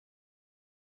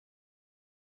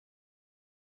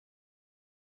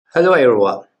Hello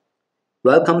everyone,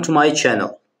 welcome to my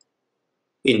channel.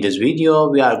 In this video,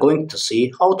 we are going to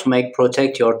see how to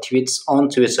protect your tweets on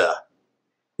Twitter.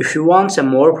 If you want a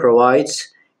more private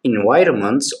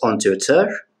environment on Twitter,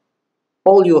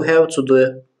 all you have to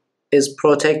do is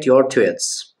protect your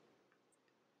tweets.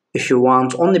 If you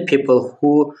want only people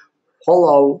who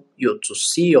follow you to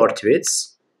see your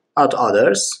tweets, not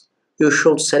others, you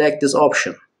should select this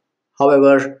option.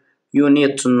 However, you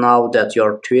need to know that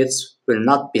your tweets will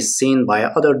not be seen by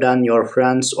other than your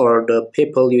friends or the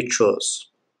people you choose.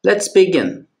 Let's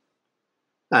begin.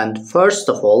 And first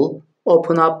of all,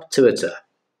 open up Twitter.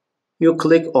 You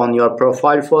click on your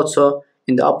profile photo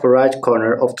in the upper right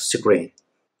corner of the screen.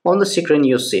 On the screen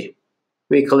you see,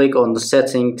 we click on the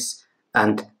Settings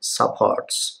and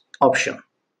Supports option.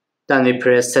 Then we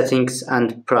press Settings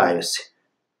and Privacy.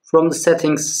 From the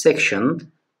Settings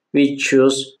section, we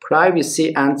choose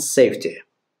Privacy and Safety.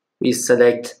 We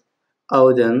select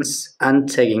Audience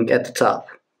and Tagging at the top.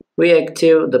 We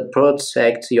activate the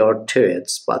Protect Your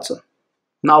Tweets button.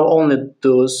 Now only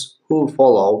those who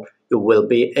follow you will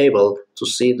be able to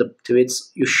see the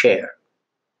tweets you share.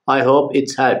 I hope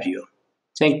it helped you.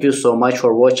 Thank you so much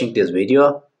for watching this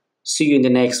video. See you in the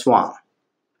next one.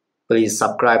 Please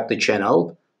subscribe the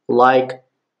channel, like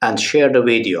and share the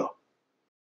video.